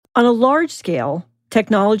On a large scale,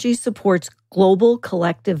 technology supports global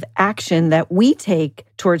collective action that we take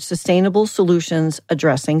towards sustainable solutions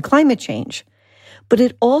addressing climate change. But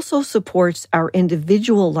it also supports our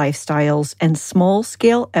individual lifestyles and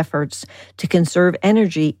small-scale efforts to conserve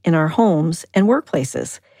energy in our homes and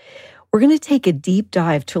workplaces. We're going to take a deep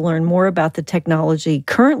dive to learn more about the technology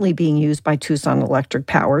currently being used by Tucson Electric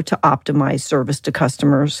Power to optimize service to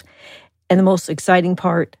customers. And the most exciting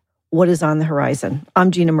part, what is on the horizon.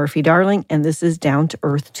 I'm Gina Murphy-Darling, and this is Down to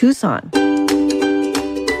Earth Tucson.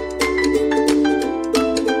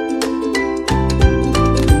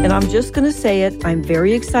 And I'm just going to say it, I'm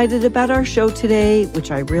very excited about our show today,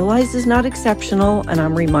 which I realize is not exceptional, and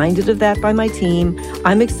I'm reminded of that by my team.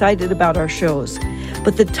 I'm excited about our shows.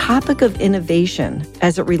 But the topic of innovation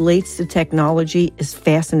as it relates to technology is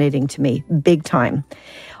fascinating to me, big time.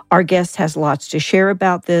 Our guest has lots to share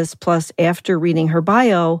about this, plus after reading her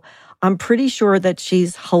bio, I'm pretty sure that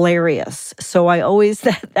she's hilarious. So I always,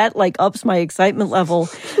 that like ups my excitement level.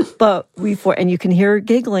 But and you can hear her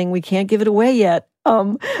giggling, we can't give it away yet.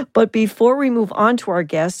 But before we move on to our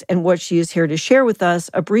guest and what she is here to share with us,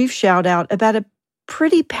 a brief shout out about a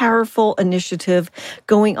pretty powerful initiative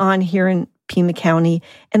going on here in Pima County.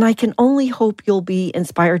 And I can only hope you'll be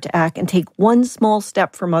inspired to act and take one small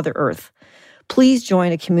step for Mother Earth. Please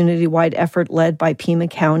join a community-wide effort led by Pima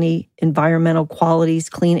County Environmental Quality's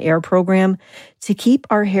Clean Air Program to keep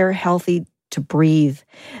our air healthy to breathe.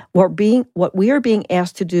 What we are being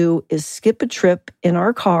asked to do is skip a trip in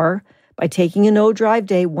our car by taking a no-drive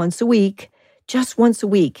day once a week, just once a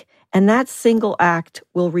week. And that single act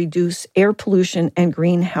will reduce air pollution and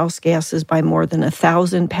greenhouse gases by more than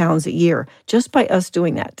 1,000 pounds a year, just by us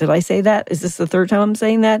doing that. Did I say that? Is this the third time I'm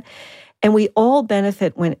saying that? And we all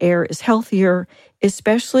benefit when air is healthier,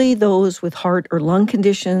 especially those with heart or lung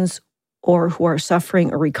conditions or who are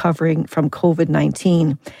suffering or recovering from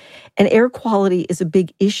COVID-19. And air quality is a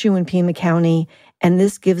big issue in Pima County, and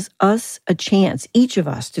this gives us a chance, each of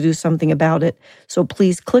us, to do something about it. So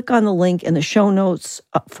please click on the link in the show notes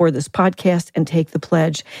for this podcast and take the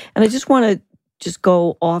pledge. And I just want to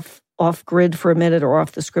go off grid for a minute or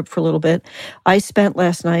off the script for a little bit. I spent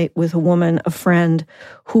last night with a woman, a friend,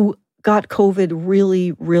 who got COVID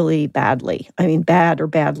really, really badly. I mean,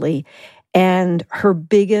 badly. And her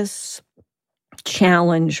biggest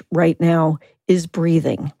challenge right now is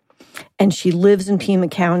breathing. And she lives in Pima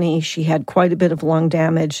County. She had quite a bit of lung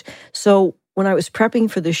damage. So when I was prepping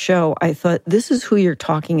for the show, I thought, this is who you're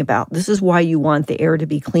talking about. This is why you want the air to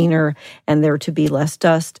be cleaner and there to be less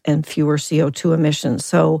dust and fewer CO2 emissions.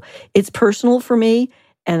 So it's personal for me.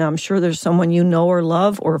 And I'm sure there's someone you know or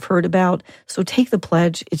love or have heard about. So take the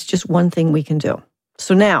pledge. It's just one thing we can do.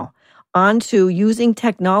 So now, on to using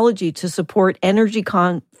technology to support energy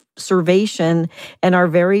conservation and our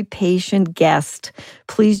very patient guest.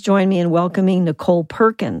 Please join me in welcoming Nicole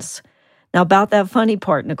Perkins. Now, about that funny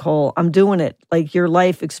part, Nicole, I'm doing it like your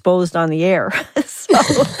life exposed on the air. So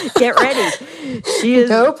get ready.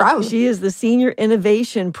 No problem. She is the Senior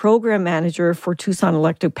Innovation Program Manager for Tucson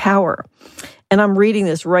Electric Power. And I'm reading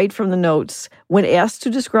this right from the notes. When asked to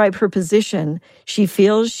describe her position, she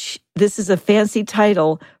feels this is a fancy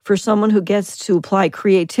title for someone who gets to apply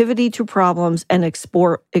creativity to problems and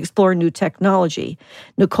explore new technology.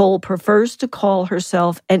 Nicole prefers to call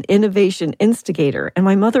herself an innovation instigator. And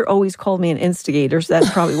my mother always called me an instigator, so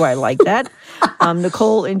that's probably why I like that.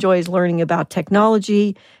 Nicole enjoys learning about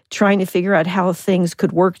technology, trying to figure out how things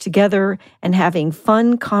could work together, and having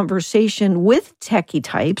fun conversation with techie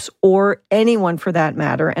types, or anyone for that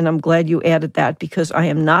matter. And I'm glad you added that because I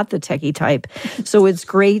am not the techie type. So it's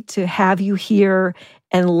great to have you here.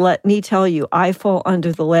 And let me tell you, I fall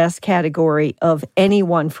under the last category of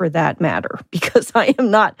anyone for that matter, because I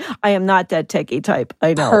am not that techie type.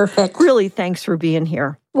 I know. Perfect. Really, thanks for being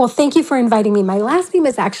here. Well, thank you for inviting me. My last name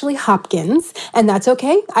is actually Hopkins, and that's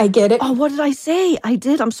okay. I get it. Oh, what did I say? I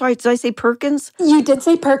did. I'm sorry. Did I say Perkins? You did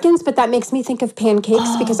say Perkins, but that makes me think of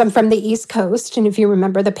pancakes because I'm from the East Coast, and if you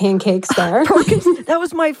remember the pancakes there. Perkins, that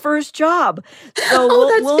was my first job. So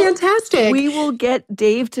that's fantastic. We will get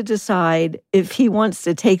Dave to decide if he wants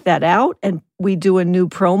to take that out and we do a new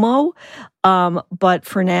promo. But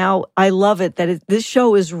for now, I love it that this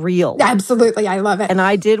show is real. Absolutely. I love it. And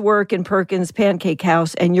I did work in Perkins Pancake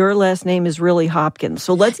House, and your last name is really Hopkins.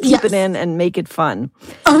 So let's keep it in and make it fun.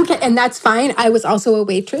 Okay. And that's fine. I was also a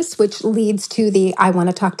waitress, which leads to the I want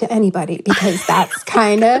to talk to anybody, because that's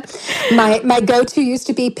kind of my go-to used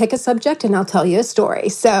to be pick a subject and I'll tell you a story.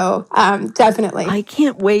 So definitely. I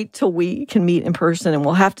can't wait till we can meet in person, and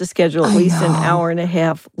we'll have to schedule at least an hour and a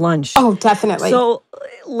half lunch. Oh, definitely. So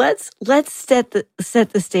let's set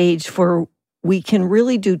the stage for we can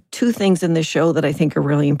really do two things in this show that I think are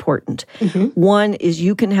really important. One is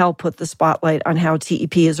you can help put the spotlight on how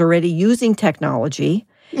TEP is already using technology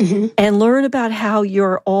and learn about how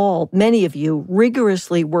you're many of you,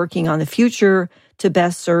 rigorously working on the future to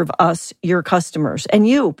best serve us, your customers, and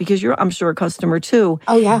you, because you're, I'm sure, a customer too.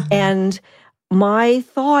 Oh, yeah. And my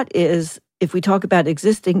thought is, if we talk about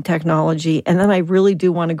existing technology, and then I really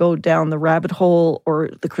do want to go down the rabbit hole or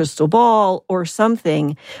the crystal ball or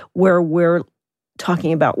something where we're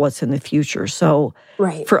talking about what's in the future. So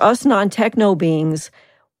for us non-techno beings,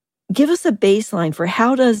 give us a baseline for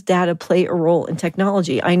how does data play a role in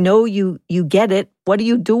technology? I know you get it. What do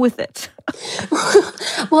you do with it?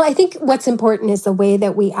 Well, I think what's important is the way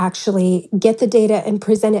that we actually get the data and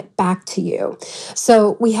present it back to you.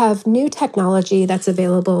 So we have new technology that's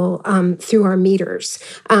available through our meters,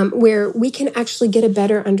 where we can actually get a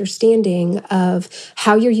better understanding of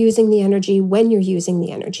how you're using the energy, when you're using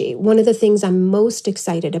the energy. One of the things I'm most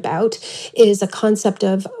excited about is a concept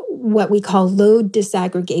of what we call load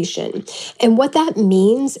disaggregation. And what that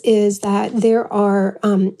means is that there are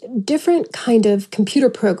different kind of computer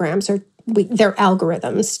programs, or they're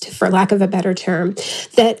algorithms, for lack of a better term,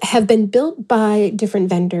 that have been built by different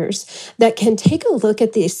vendors that can take a look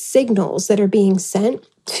at the signals that are being sent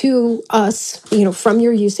to us, from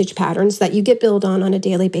your usage patterns that you get billed on a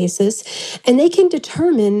daily basis, and they can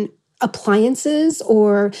determine appliances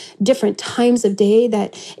or different times of day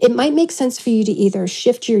that it might make sense for you to either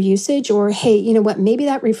shift your usage or, hey, you know what, maybe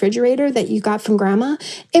that refrigerator that you got from grandma,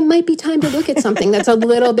 it might be time to look at something that's a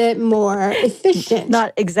little bit more efficient.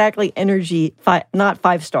 Not exactly energy, not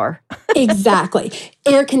 5-star. Exactly.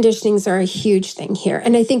 Air conditionings are a huge thing here.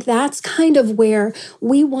 And I think that's kind of where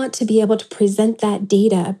we want to be able to present that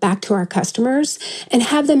data back to our customers and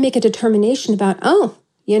have them make a determination about, oh,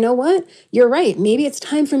 you know what? You're right. Maybe it's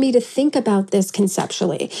time for me to think about this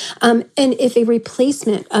conceptually. And if a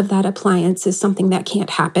replacement of that appliance is something that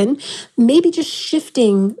can't happen, maybe just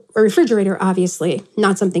shifting a refrigerator, obviously,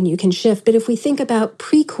 not something you can shift. But if we think about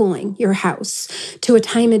pre-cooling your house to a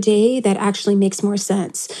time of day that actually makes more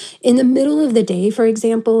sense. In the middle of the day, for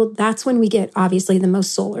example, that's when we get obviously the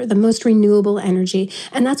most solar, the most renewable energy,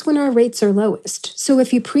 and that's when our rates are lowest. So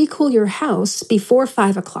if you pre-cool your house before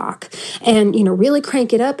 5 o'clock and, really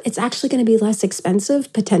crank it up, it's actually going to be less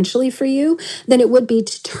expensive potentially for you than it would be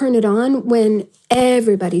to turn it on when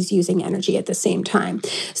everybody's using energy at the same time.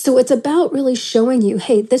 So it's about really showing you,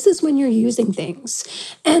 hey, this is when you're using things.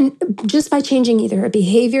 And just by changing either a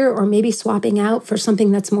behavior or maybe swapping out for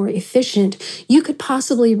something that's more efficient, you could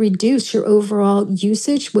possibly reduce your overall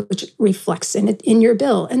usage, which reflects in your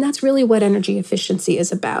bill. And that's really what energy efficiency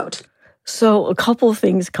is about. So a couple of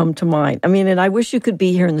things come to mind. I mean, and I wish you could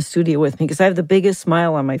be here in the studio with me because I have the biggest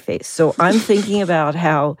smile on my face. So I'm thinking about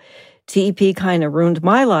how TEP kind of ruined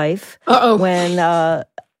my life when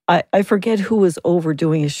I forget who was over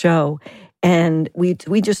doing a show. And we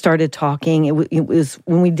just started talking. It was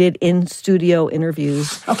when we did in-studio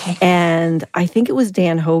interviews. Okay. And I think it was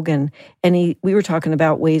Dan Hogan. And we were talking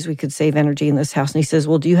about ways we could save energy in this house. And he says,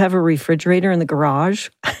 well, do you have a refrigerator in the garage?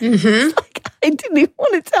 Mm-hmm. I didn't even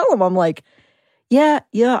want to tell him. I'm like, yeah,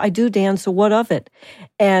 I do, Dan. So what of it?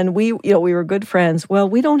 And we were good friends. Well,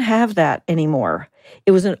 we don't have that anymore.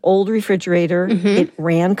 It was an old refrigerator. Mm-hmm. It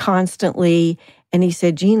ran constantly. And he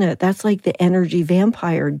said, Gina, that's like the energy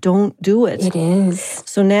vampire. Don't do it. It is.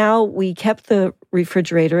 So now we kept the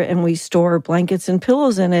refrigerator and we store blankets and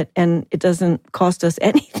pillows in it, and it doesn't cost us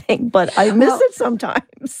anything, but I miss it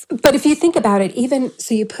sometimes. But if you think about it,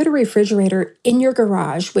 so you put a refrigerator in your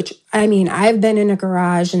garage, which, I mean, I've been in a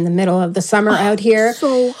garage in the middle of the summer out here.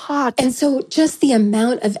 So hot. And so just the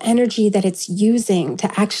amount of energy that it's using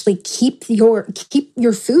to actually keep your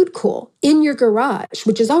food cool in your garage,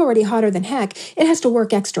 which is already hotter than heck, it has to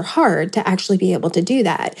work extra hard to actually be able to do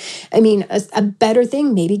that. I mean, a better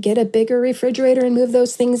thing, maybe get a bigger refrigerator and move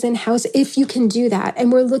those things in-house if you can do that.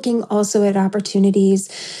 And we're looking also at opportunities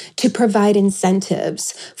to provide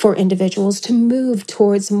incentives for individuals to move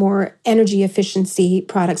towards more energy efficiency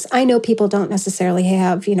products. I know people don't necessarily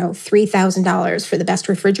have, $3,000 for the best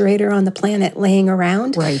refrigerator on the planet laying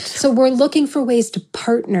around. Right. So we're looking for ways to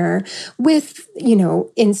partner with,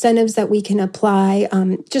 incentives that we can apply,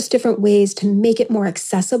 just different ways to make it more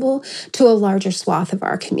accessible to a larger swath of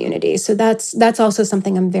our community. So that's also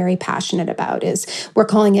something I'm very passionate about. Is we're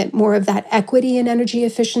calling it more of that equity and energy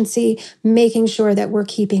efficiency, making sure that we're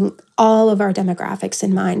keeping all of our demographics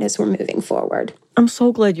in mind as we're moving forward. I'm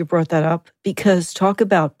so glad you brought that up because talk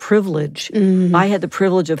about privilege. I had the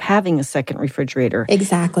privilege of having a second refrigerator.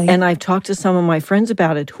 Exactly. And I've talked to some of my friends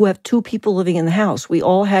about it who have 2 people living in the house. We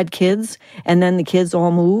all had kids, and then the kids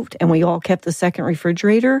all moved, and we all kept the second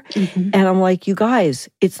refrigerator. And I'm like, you guys,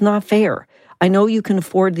 it's not fair. I know you can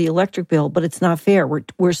afford the electric bill, but it's not fair.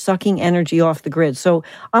 We're sucking energy off the grid. So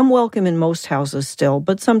I'm welcome in most houses still,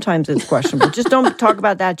 but sometimes it's questionable. Just don't talk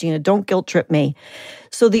about that, Gina. Don't guilt trip me.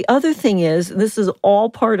 So the other thing is, this is all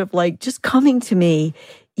part of like just coming to me.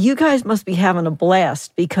 You guys must be having a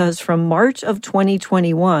blast because from March of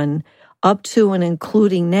 2021 up to and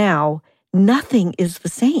including now, nothing is the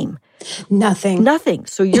same. Nothing.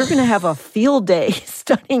 So you're going to have a field day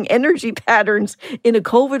studying energy patterns in a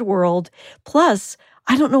COVID world. Plus,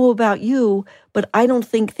 I don't know about you, but I don't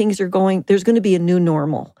think there's going to be a new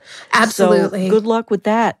normal. Absolutely. So good luck with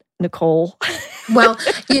that, Nicole. Well,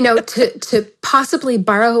 to possibly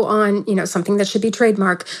borrow on, something that should be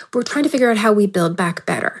trademark, we're trying to figure out how we build back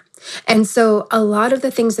better. And so a lot of the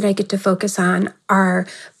things that I get to focus on are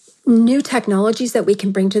new technologies that we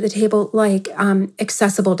can bring to the table, like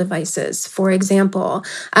accessible devices. For example,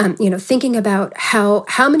 thinking about how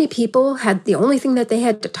many people had the only thing that they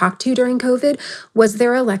had to talk to during COVID was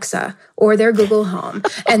their Alexa or their Google Home.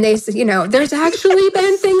 And they said, there's actually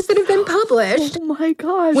been things that have been published. Oh my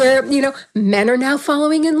gosh. Where, men are now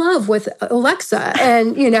falling in love with Alexa.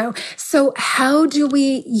 And, so how do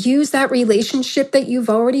we use that relationship that you've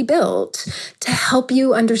already built to help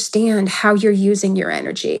you understand how you're using your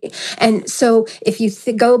energy? And so if you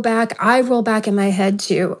go back, I roll back in my head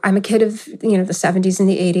too. I'm a kid of, the 70s and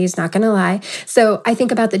the 80s, not going to lie. So I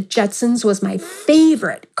think about the Jetsons was my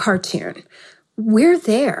favorite cartoon. We're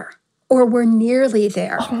there. Or we're nearly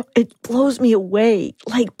there. Oh, it blows me away.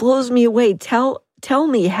 Tell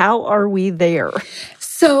me, how are we there?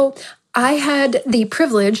 So I had the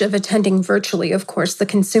privilege of attending virtually, of course, the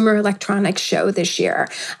Consumer Electronics Show this year.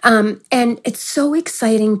 And it's so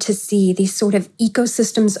exciting to see these sort of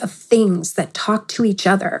ecosystems of things that talk to each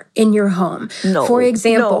other in your home. For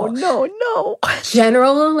example, no.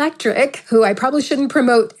 General Electric, who I probably shouldn't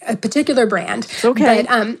promote a particular brand, okay.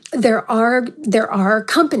 But there are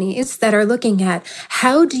companies that are looking at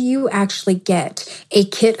how do you actually get a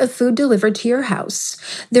kit of food delivered to your house.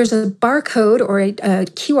 There's a barcode or a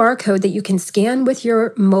QR code that you can scan with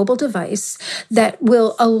your mobile device that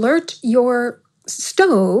will alert your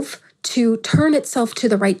stove to turn itself to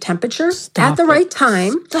the right temperature at the right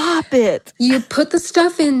time. Stop it. You put the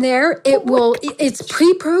stuff in there. It's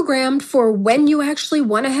pre-programmed for when you actually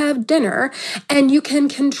want to have dinner, and you can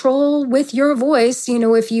control with your voice,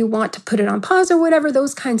 if you want to put it on pause or whatever,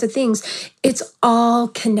 those kinds of things. It's all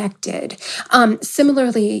connected.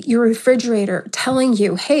 Similarly, your refrigerator telling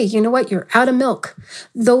you, hey, you know what? You're out of milk.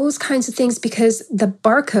 Those kinds of things, because the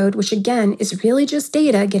barcode, which again is really just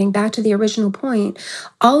data, getting back to the original point,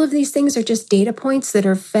 all of these things are just data points that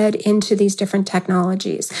are fed into these different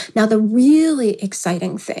technologies. Now, the really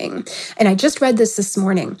exciting thing, and I just read this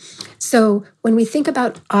morning. So when we think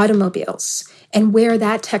about automobiles and where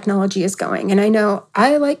that technology is going, and I know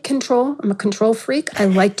I like control. I'm a control freak. I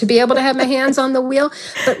like to be able to have my hands on the wheel.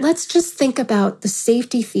 But let's just think about the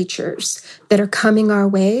safety features that are coming our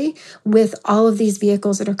way with all of these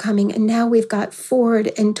vehicles that are coming. And now we've got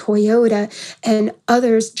Ford and Toyota and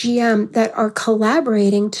others, GM, that are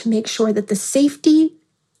collaborating to make sure that the safety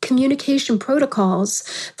communication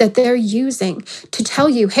protocols that they're using to tell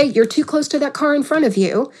you, hey, you're too close to that car in front of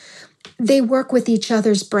you, they work with each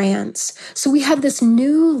other's brands. So we have this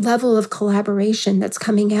new level of collaboration that's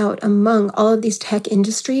coming out among all of these tech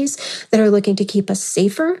industries that are looking to keep us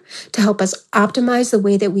safer, to help us optimize the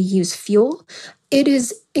way that we use fuel. It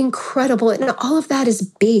is incredible. And all of that is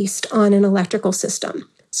based on an electrical system.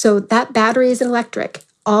 So that battery is electric.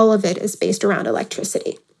 All of it is based around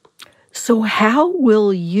electricity. So how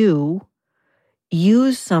will you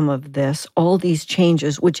use some of this, all these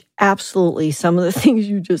changes, which absolutely some of the things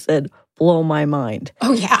you just said blow my mind.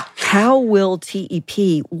 Oh, yeah. How will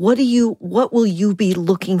TEP, what will you be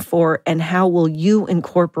looking for, and how will you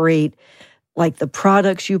incorporate like the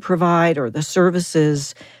products you provide or the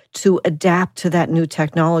services to adapt to that new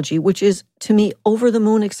technology, which is, to me, over the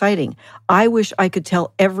moon exciting. I wish I could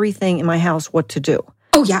tell everything in my house what to do.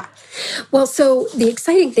 Oh, yeah. Well, so the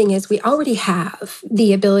exciting thing is we already have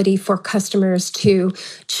the ability for customers to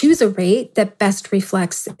choose a rate that best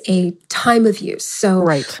reflects a time of use. So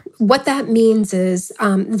right. What that means is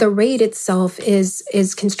the rate itself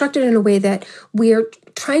is constructed in a way that we're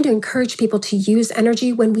trying to encourage people to use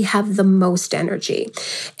energy when we have the most energy.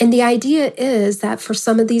 And the idea is that for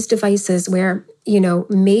some of these devices where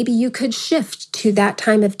maybe you could shift to that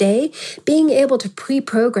time of day, being able to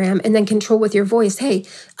pre-program and then control with your voice, hey,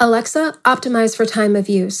 Alexa, optimize for time of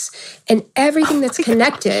use. And everything that's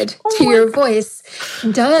connected to your voice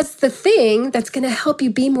does the thing that's going to help you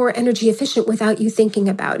be more energy efficient without you thinking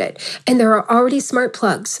about it. And there are already smart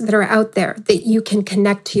plugs that are out there that you can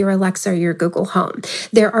connect to your Alexa or your Google Home.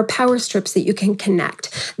 There are power strips that you can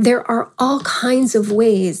connect. There are all kinds of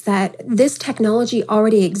ways that this technology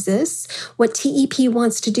already exists. What TEP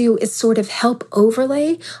wants to do is sort of help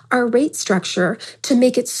overlay our rate structure to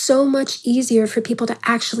make it so much easier for people to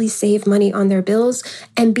actually save money on their bills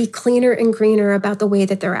and be cleaner and greener about the way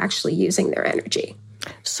that they're actually using their energy.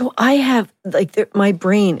 So I have, my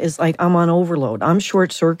brain is like, I'm on overload. I'm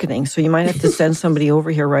short-circuiting, so you might have to send somebody over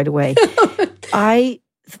here right away. I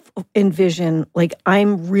envision,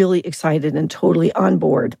 I'm really excited and totally on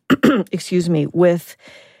board, with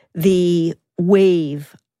the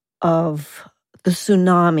wave of the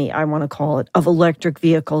tsunami, I want to call it, of electric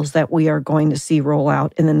vehicles that we are going to see roll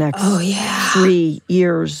out in the next 3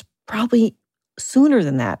 years, probably sooner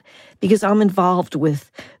than that, because I'm involved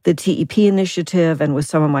with the TEP initiative and with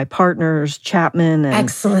some of my partners, Chapman and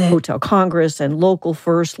Hotel Congress and Local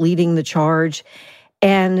First leading the charge.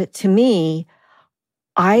 And to me,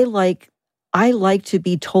 I like to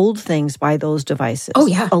be told things by those devices. Oh,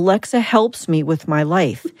 yeah. Alexa helps me with my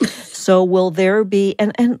life. So will there be,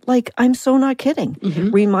 and I'm so not kidding. Mm-hmm.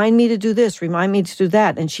 Remind me to do this, remind me to do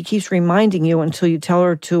that. And she keeps reminding you until you tell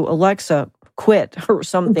her to, Alexa, quit or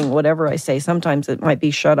something, whatever I say. Sometimes it might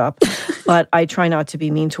be shut up. But I try not to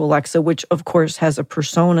be mean to Alexa, which of course has a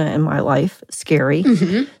persona in my life. Scary.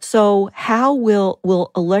 Mm-hmm. So how will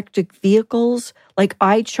electric vehicles,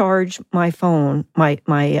 I charge my phone, my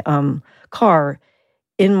car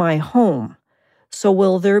in my home. So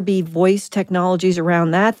will there be voice technologies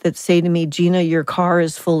around that say to me, Gina, your car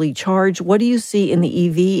is fully charged? What do you see in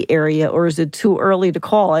the EV area, or is it too early to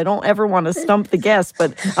call? I don't ever want to stump the guests,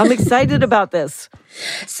 but I'm excited about this.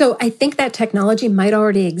 So I think that technology might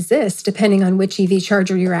already exist depending on which EV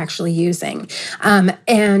charger you're actually using. And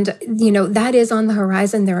that is on the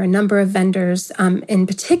horizon. There are a number of vendors, in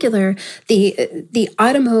particular, the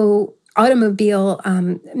automobile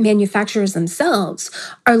manufacturers themselves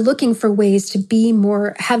are looking for ways to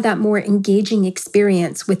have that more engaging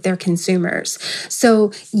experience with their consumers.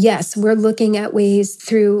 So yes, we're looking at ways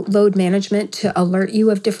through load management to alert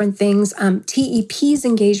you of different things. TEP's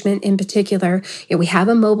engagement in particular, we have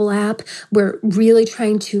a mobile app. We're really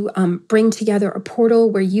trying to bring together a portal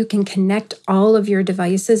where you can connect all of your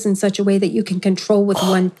devices in such a way that you can control with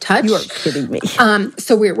one touch. You are kidding me.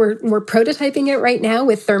 So we're prototyping it right now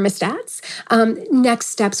with thermostats. Next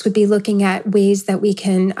steps would be looking at ways that we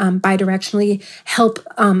can bidirectionally help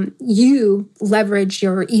you leverage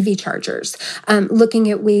your EV chargers. Looking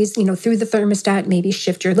at ways, through the thermostat, maybe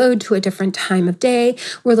shift your load to a different time of day.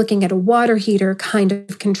 We're looking at a water heater kind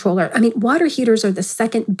of controller. Water heaters are the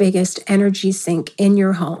second biggest energy sink in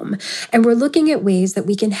your home. And we're looking at ways that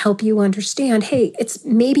we can help you understand, hey, it's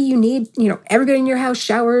maybe you need, everybody in your house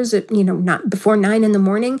showers at, not before 9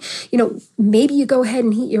 a.m. Maybe you go ahead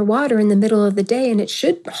and heat your water in the middle of the day and it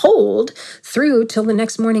should hold through till the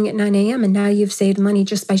next morning at 9 a.m. And now you've saved money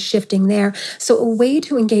just by shifting there. So a way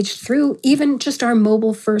to engage through even just our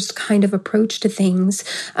mobile first kind of approach to things.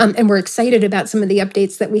 And we're excited about some of the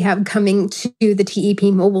updates that we have coming to the TEP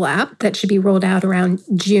mobile app that should be rolled out around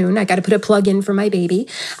June. I got to put a plug in for my baby.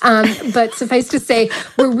 But suffice to say,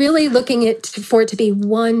 we're really looking for it to be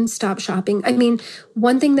one-stop shopping.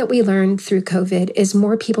 One thing that we learned through COVID is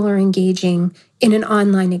more people are engaging in an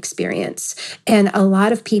online experience. And a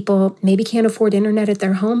lot of people maybe can't afford internet at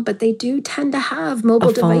their home, but they do tend to have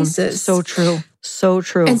mobile devices. So true. So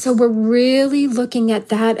true. And so we're really looking at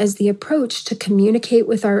that as the approach to communicate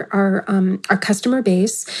with our customer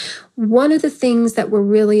base. One of the things that we're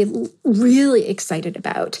really, really excited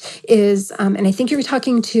about is, and I think you were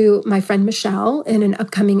talking to my friend Michelle in an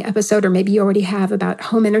upcoming episode, or maybe you already have, about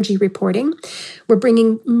home energy reporting. We're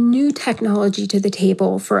bringing new technology to the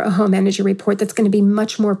table for a home energy report that's going to be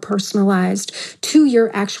much more personalized to your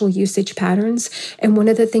actual usage patterns. And one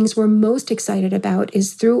of the things we're most excited about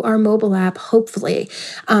is through our mobile app, hopefully,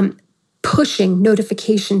 pushing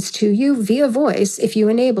notifications to you via voice, if you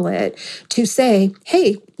enable it, to say,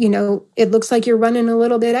 hey, it looks like you're running a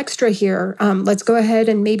little bit extra here. Let's go ahead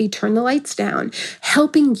and maybe turn the lights down,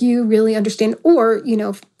 helping you really understand. Or,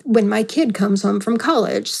 when my kid comes home from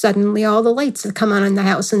college, suddenly all the lights have come on in the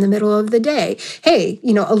house in the middle of the day. Hey,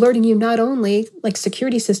 alerting you not only, like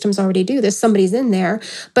security systems already do this, somebody's in there,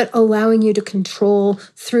 but allowing you to control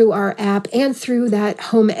through our app and through that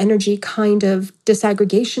home energy kind of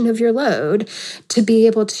disaggregation of your load to be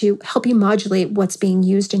able to help you modulate what's being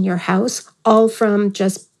used in your house, all from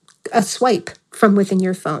just a swipe from within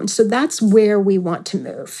your phone. So that's where we want to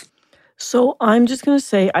move. So I'm just going to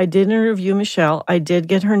say I did interview Michelle. I did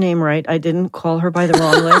get her name right. I didn't call her by the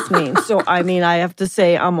wrong last name. So, I have to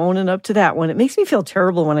say I'm owning up to that one. It makes me feel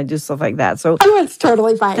terrible when I do stuff like that. So it's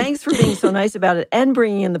totally fine. Thanks for being so nice about it and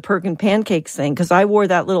bringing in the Perkin pancakes thing, because I wore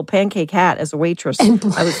that little pancake hat as a waitress.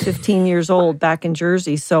 I was 15 years old back in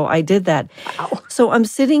Jersey, so I did that. Wow. So I'm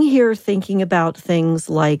sitting here thinking about things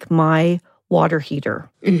like my water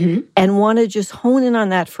heater and want to just hone in on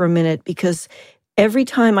that for a minute, because every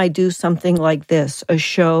time I do something like this, a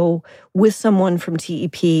show with someone from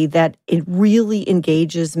TEP, that it really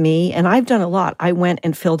engages me. And I've done a lot. I went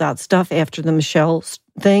and filled out stuff after the Michelle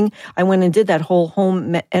thing. I went and did that whole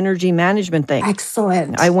home energy management thing.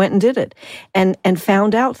 Excellent. I went and did it and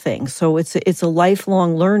found out things. So it's a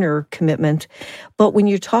lifelong learner commitment. But when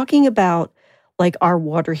you're talking about like our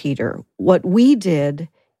water heater, what we did,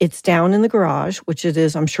 it's down in the garage, which it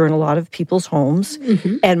is, I'm sure, in a lot of people's homes.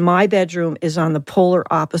 And my bedroom is on the polar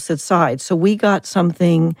opposite side. So we got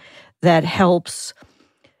something that helps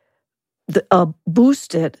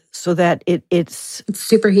boost it so that it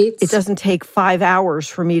superheats. It doesn't take 5 hours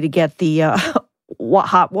for me to get the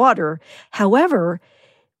hot water. However,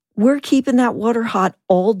 we're keeping that water hot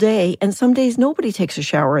all day. And some days nobody takes a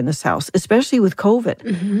shower in this house, especially with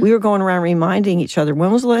COVID. We were going around reminding each other,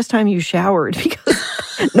 when was the last time you showered? Because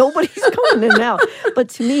nobody's going in and out. But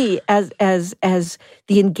to me, as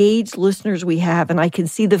the engaged listeners we have, and I can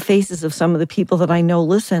see the faces of some of the people that I know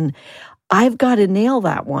listen, I've got to nail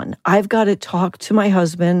that one. I've got to talk to my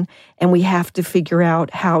husband, and we have to figure out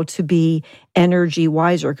how to be energy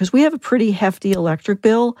wiser, because we have a pretty hefty electric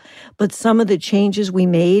bill, but some of the changes we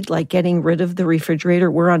made, like getting rid of the refrigerator,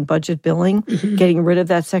 we're on budget billing, getting rid of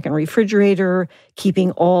that second refrigerator,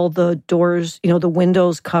 keeping all the doors, the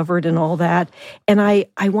windows covered and all that. And I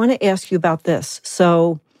want to ask you about this.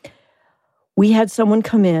 So we had someone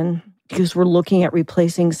come in because we're looking at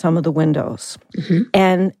replacing some of the windows.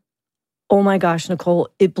 And oh my gosh, Nicole,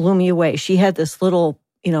 it blew me away. She had this little,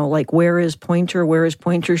 like, where is pointer?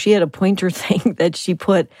 She had a pointer thing that she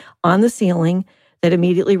put on the ceiling that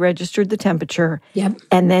immediately registered the temperature. Yep.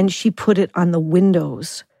 And then she put it on the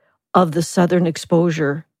windows of the southern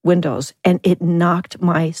exposure windows, and it knocked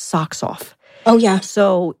my socks off. Oh, yeah.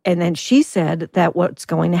 So, and then she said that what's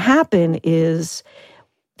going to happen is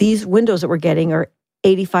these windows that we're getting are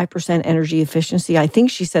 85% energy efficiency. I think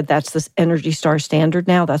she said that's the Energy Star standard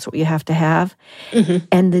now. That's what you have to have.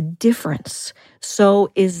 And the difference.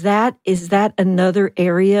 So is that another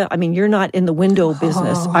area? I mean, you're not in the window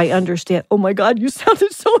business. I understand. Oh my God, you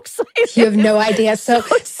sounded so excited. You have no idea. So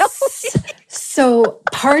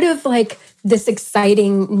part of like this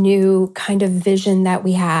exciting new kind of vision that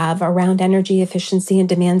we have around energy efficiency and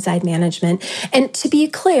demand side management, and to be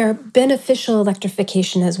clear, beneficial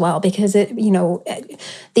electrification as well, because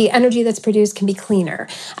the energy that's produced can be cleaner.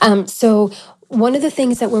 So one of the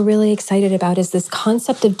things that we're really excited about is this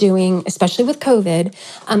concept of doing, especially with COVID,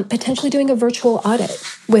 potentially doing a virtual audit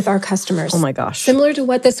with our customers. Oh my gosh. Similar to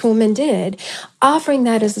what this woman did, offering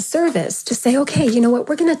that as a service to say, okay, you know what,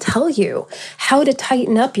 we're going to tell you how to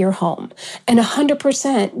tighten up your home. And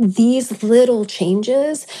 100%, these little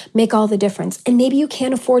changes make all the difference. And maybe you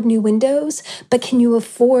can't afford new windows, but can you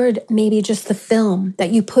afford maybe just the film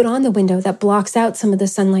that you put on the window that blocks out some of the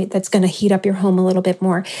sunlight that's going to heat up your home a little bit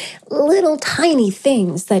more? Little tiny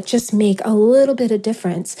things that just make a little bit of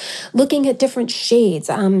difference. Looking at different shades.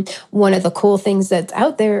 One of the cool things that's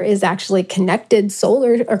out there is actually connected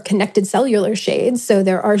solar or connected cellular shades. So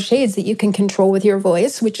there are shades that you can control with your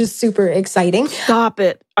voice, which is super exciting. Stop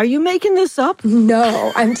it. Are you making this up?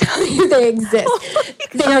 No, I'm telling you they exist.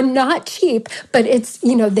 They are not cheap, but it's,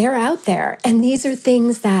 they're out there. And these are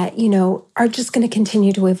things that, are just going to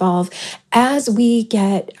continue to evolve as we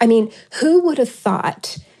who would have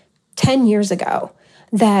thought 10 years ago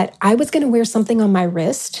that I was going to wear something on my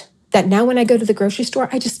wrist that now when I go to the grocery store,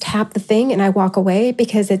 I just tap the thing and I walk away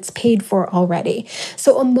because it's paid for already.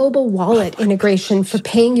 So a mobile wallet integration for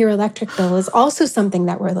paying your electric bill is also something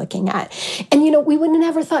that we're looking at. And, we would have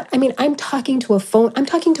never thought, I'm talking to a phone, I'm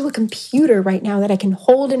talking to a computer right now that I can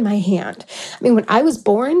hold in my hand. When I was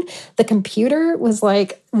born, the computer was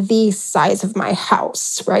like the size of my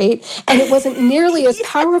house, right? And it wasn't nearly as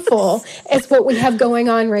powerful as what we have going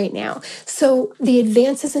on right now. So the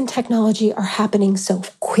advances in technology are happening so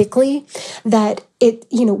quickly that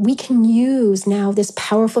we can use now this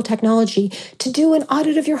powerful technology to do an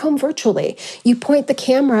audit of your home virtually. You point the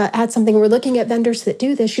camera at something. We're looking at vendors that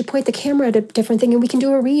do this. You point the camera at a different thing and we can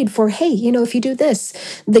do a read for, hey, if you do this,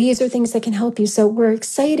 these are things that can help you. So we're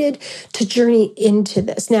excited to journey into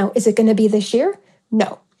this. Now, is it going to be this year?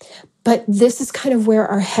 No. But this is kind of where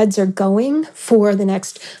our heads are going for the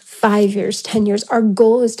next 5 years, 10 years. Our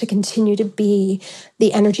goal is to continue to be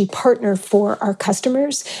the energy partner for our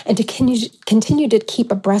customers and to continue to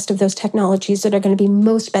keep abreast of those technologies that are going to be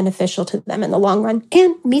most beneficial to them in the long run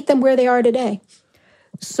and meet them where they are today.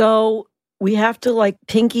 So we have to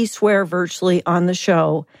pinky swear virtually on the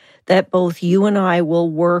show that both you and I will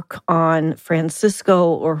work on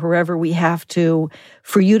Francisco or whoever we have to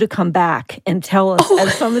for you to come back and tell us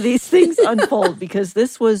as some of these things unfold, because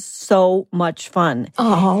this was so much fun.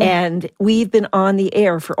 Oh. And we've been on the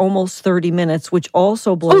air for almost 30 minutes, which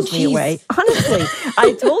also blows me away. Honestly,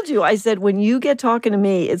 I told you, I said, when you get talking to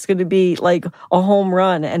me, it's going to be like a home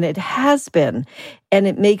run. And it has been. And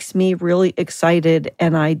it makes me really excited.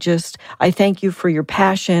 And I thank you for your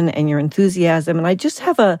passion and your enthusiasm. And I just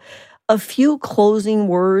have a few closing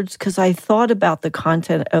words because I thought about the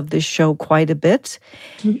content of this show quite a bit.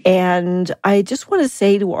 Mm-hmm. And I just want to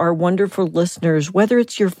say to our wonderful listeners, whether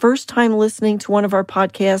it's your first time listening to one of our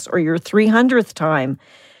podcasts or your 300th time,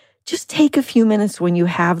 just take a few minutes when you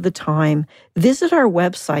have the time, visit our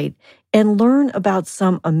website and learn about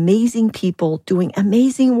some amazing people doing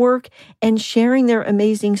amazing work and sharing their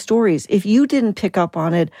amazing stories. If you didn't pick up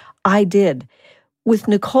on it, I did. With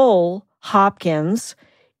Nicole Hopkins,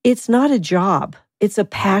 it's not a job, it's a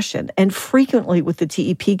passion. And frequently with the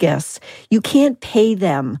TEP guests, you can't pay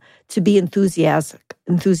them to be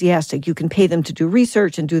enthusiastic. You can pay them to do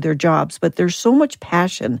research and do their jobs, but there's so much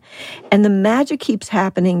passion. And the magic keeps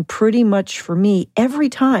happening pretty much for me every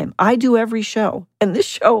time. I do every show. And this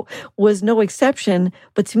show was no exception,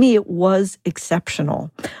 but to me, it was exceptional.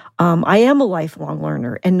 I am a lifelong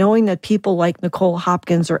learner, and knowing that people like Nicole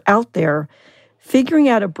Hopkins are out there figuring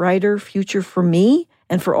out a brighter future for me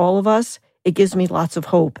and for all of us, it gives me lots of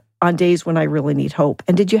hope on days when I really need hope.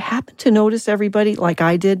 And did you happen to notice, everybody, like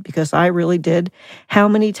I did, because I really did, how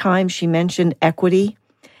many times she mentioned equity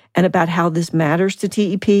and about how this matters to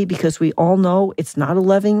TEP? Because we all know it's not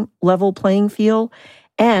a level playing field,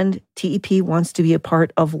 and TEP wants to be a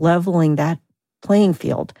part of leveling that playing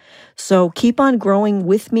field. So keep on growing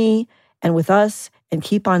with me and with us, and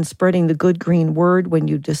keep on spreading the good green word when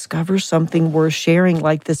you discover something worth sharing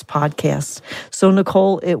like this podcast. So,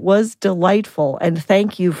 Nicole, it was delightful. And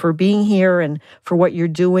thank you for being here and for what you're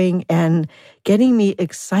doing and getting me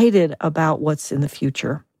excited about what's in the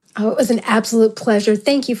future. Oh, it was an absolute pleasure.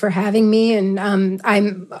 Thank you for having me. And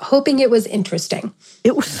I'm hoping it was interesting.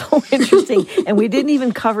 It was so interesting. And we didn't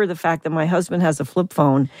even cover the fact that my husband has a flip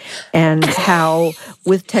phone and how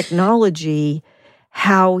with technology,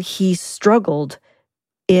 how he struggled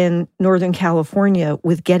in Northern California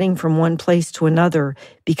with getting from one place to another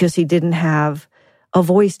because he didn't have a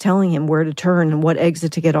voice telling him where to turn and what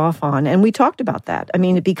exit to get off on. And we talked about that. I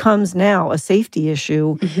mean, it becomes now a safety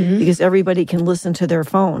issue because everybody can listen to their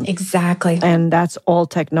phone. Exactly. And that's all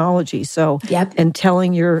technology. So, and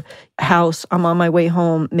telling your house, I'm on my way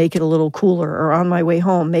home, make it a little cooler, or on my way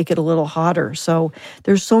home, make it a little hotter. So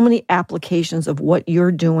there's so many applications of what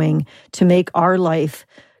you're doing to make our life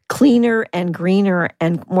cleaner and greener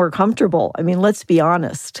and more comfortable. I mean, let's be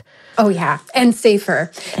honest. Oh, yeah. And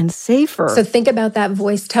safer. And safer. So think about that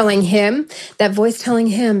voice telling him. That voice telling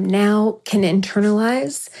him now can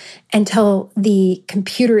internalize and tell the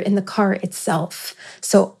computer in the car itself.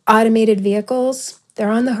 So automated vehicles,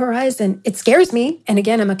 they're on the horizon. It scares me. And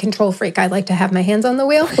again, I'm a control freak. I like to have my hands on the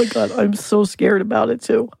wheel. Oh my God, I'm so scared about it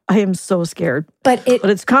too. I am so scared. But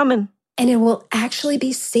it's coming. And it will actually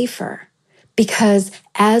be safer. Because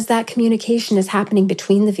as that communication is happening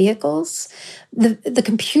between the vehicles, the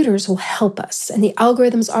computers will help us. And the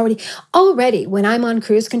algorithms already, when I'm on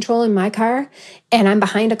cruise control in my car and I'm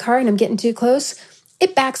behind a car and I'm getting too close,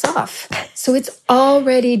 it backs off. So it's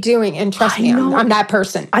already doing, and trust me, I'm that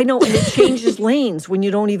person. I know, and it changes lanes when you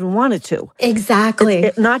don't even want it to. Exactly.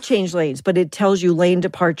 It not change lanes, but it tells you lane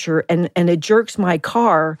departure, and it jerks my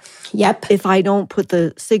car if I don't put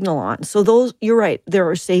the signal on. So you're right, there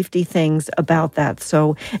are safety things about that.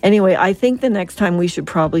 So anyway, I think the next time we should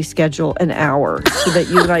probably schedule an hour so that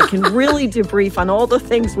you and I can really debrief on all the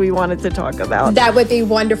things we wanted to talk about. That would be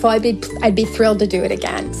wonderful. I'd be thrilled to do it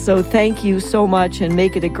again. So thank you so much. And and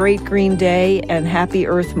make it a great green day, and happy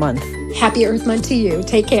Earth Month. Happy Earth Month to you.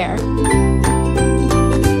 Take care.